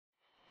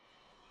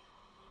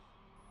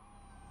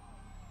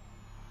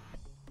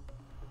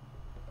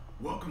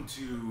Welcome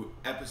to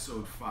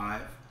episode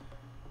 5.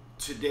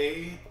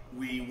 Today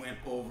we went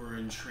over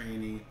in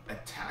training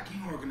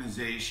attacking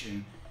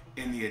organization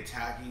in the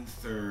attacking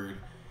third,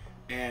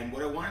 and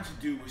what I wanted to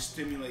do was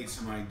stimulate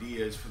some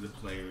ideas for the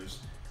players.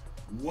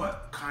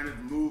 What kind of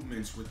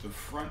movements with the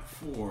front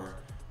four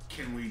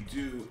can we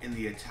do in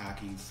the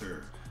attacking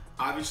third?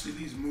 Obviously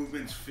these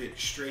movements fit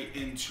straight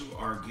into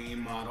our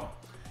game model,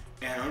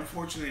 and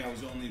unfortunately I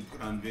was only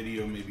put on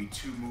video maybe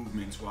 2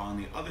 movements, while on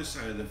the other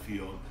side of the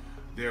field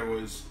there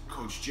was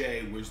Coach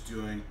Jay was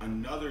doing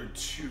another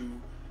 2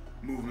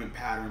 movement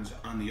patterns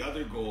on the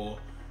other goal,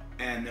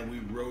 and then we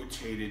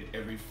rotated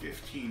every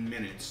 15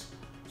 minutes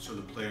so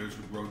the players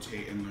would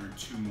rotate and learn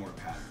 2 more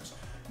patterns.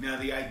 Now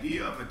the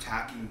idea of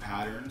attacking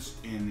patterns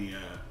in the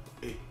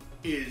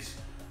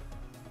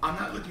I'm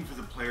not looking for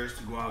the players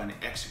to go out and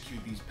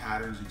execute these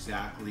patterns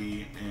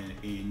exactly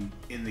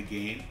in the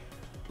game,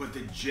 but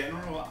the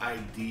general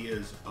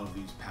ideas of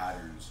these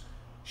patterns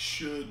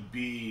should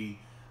be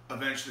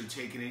eventually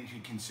taken into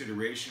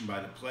consideration by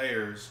the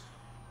players,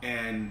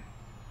 and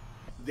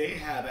they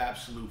have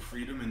absolute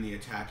freedom in the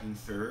attacking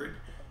third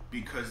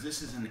because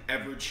this is an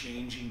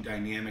ever-changing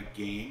dynamic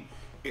game.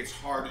 It's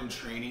hard in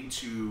training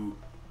to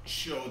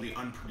show the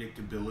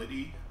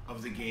unpredictability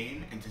of the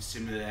game and to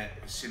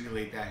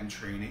simulate that in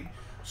training.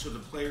 So the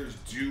players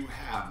do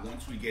have,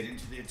 once we get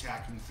into the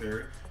attacking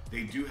third,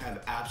 they do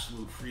have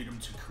absolute freedom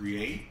to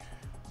create,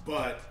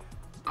 but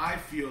I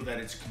feel that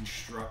it's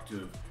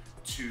constructive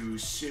to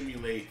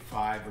simulate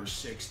 5 or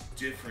 6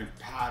 different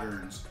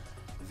patterns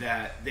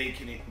that they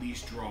can at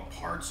least draw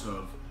parts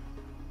of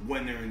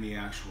when they're in the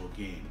actual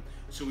game.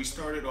 So we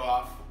started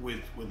off with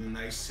a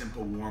nice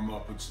simple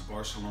warm-up, which is the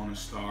Barcelona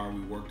Star.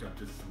 We worked up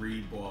to 3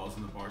 balls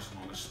in the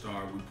Barcelona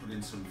Star. We put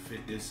in some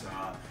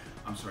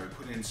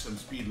put in some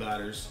speed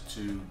ladders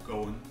to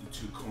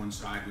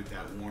coincide with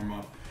that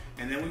warm-up.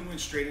 And then we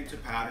went straight into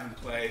pattern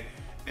play,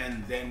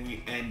 and then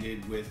we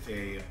ended with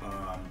a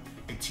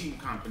team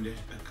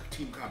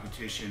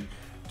competition.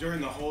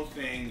 During the whole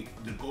thing,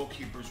 the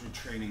goalkeepers were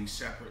training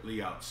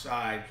separately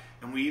outside,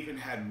 and we even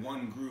had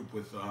one group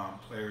with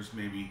players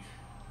maybe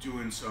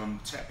doing some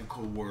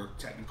technical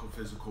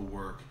physical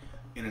work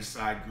in a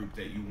side group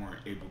that you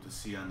weren't able to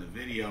see on the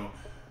video.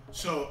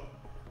 So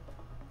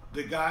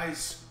the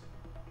guys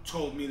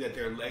told me that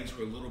their legs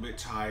were a little bit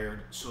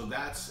tired, so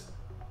that's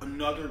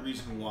another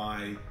reason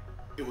why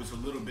it was a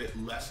little bit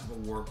less of a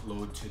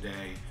workload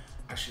today,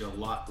 actually a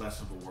lot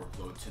less of a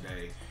workload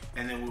today,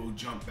 and then we will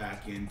jump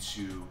back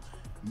into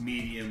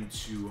medium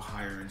to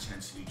higher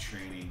intensity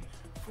training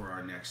for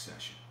our next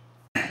session.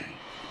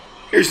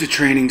 Here's the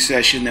training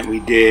session that we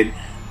did.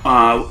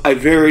 I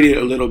varied it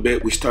a little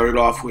bit. We started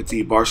off with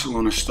the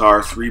Barcelona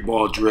Star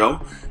 3-ball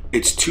drill.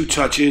 It's 2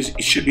 touches.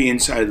 It should be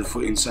inside the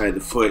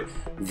foot,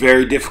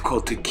 Very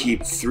difficult to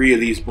keep 3 of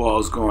these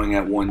balls going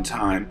at one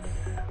time.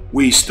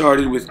 We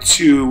started with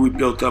 2, we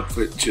built up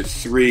to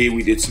 3,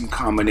 we did some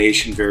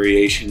combination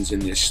variations in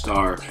this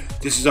star.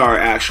 This is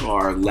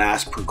our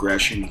last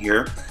progression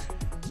here.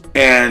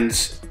 And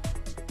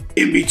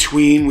in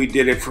between we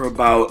did it for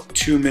about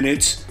 2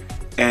 minutes,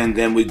 and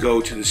then we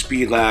go to the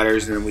speed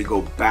ladders, and then we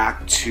go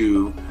back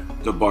to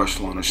the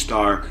Barcelona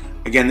Star.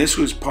 Again, this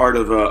was part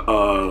of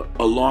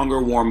a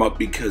longer warm-up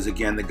because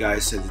again the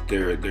guys said that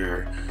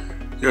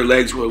their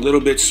legs were a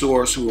little bit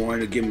sore, so we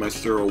wanted to give them a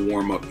thorough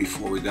warm-up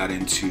before we got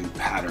into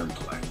pattern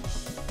play.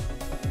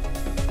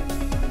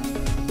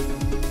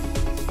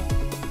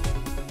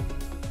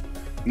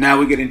 Now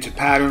we get into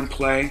pattern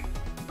play.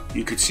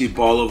 You could see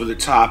ball over the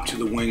top to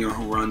the winger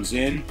who runs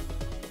in.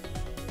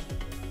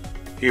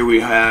 Here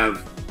we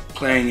have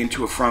playing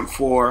into a front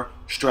 4.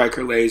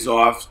 Striker lays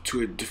off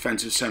to a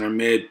defensive center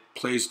mid,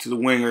 plays to the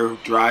winger who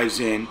drives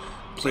in,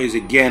 plays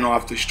again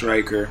off the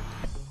striker.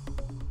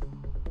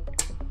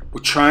 We're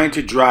trying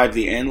to drive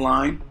the end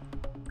line,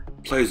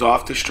 plays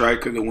off the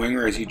striker, the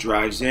winger, as he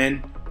drives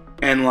in,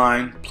 end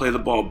line, play the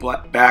ball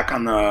back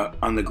on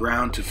the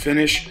ground to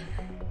finish.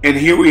 And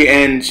here we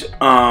end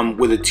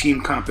with a team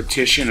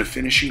competition, a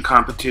finishing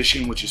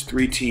competition, which is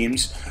 3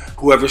 teams.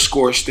 Whoever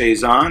scores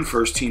stays on.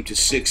 First team to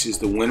 6 is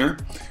the winner.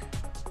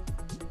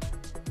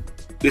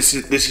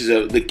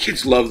 The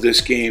kids love this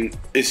game.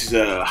 This is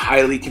a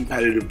highly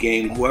competitive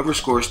game. Whoever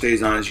scores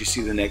stays on. As you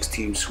see, the next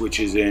team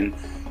switches in,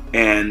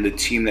 and the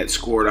team that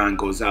scored on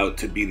goes out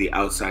to be the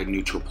outside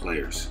neutral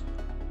players.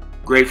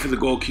 Great for the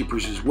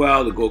goalkeepers as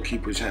well. The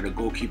goalkeepers had a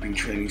goalkeeping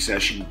training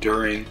session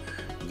during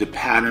the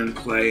pattern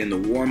play and the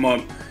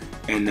warm-up,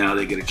 and now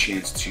they get a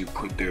chance to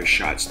put their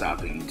shot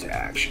stopping into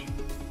action.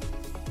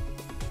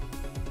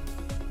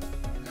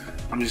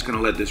 I'm just going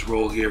to let this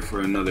roll here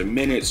for another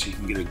minute so you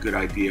can get a good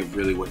idea of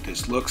really what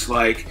this looks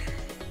like.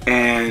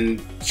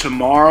 And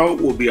tomorrow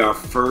will be our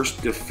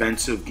first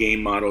defensive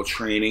game model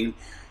training.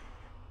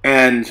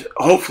 And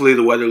hopefully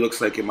the weather looks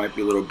like it might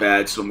be a little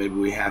bad, so maybe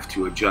we have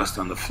to adjust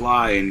on the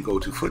fly and go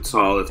to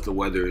futsal if the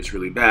weather is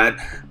really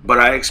bad. But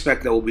I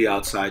expect that we'll be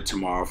outside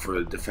tomorrow for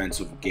a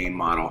defensive game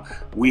model.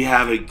 We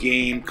have a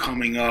game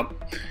coming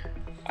up.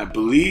 I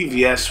believe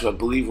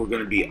we're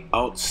going to be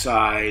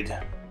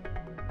outside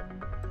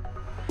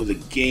with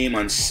a game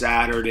on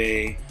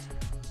Saturday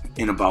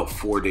in about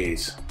 4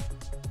 days.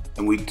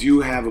 And we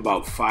do have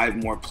about 5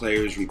 more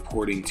players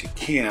reporting to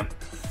camp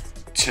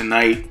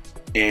tonight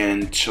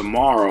and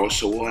tomorrow,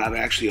 so we'll have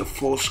actually a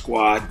full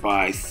squad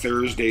by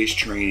Thursday's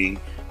training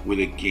with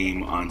a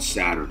game on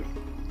Saturday.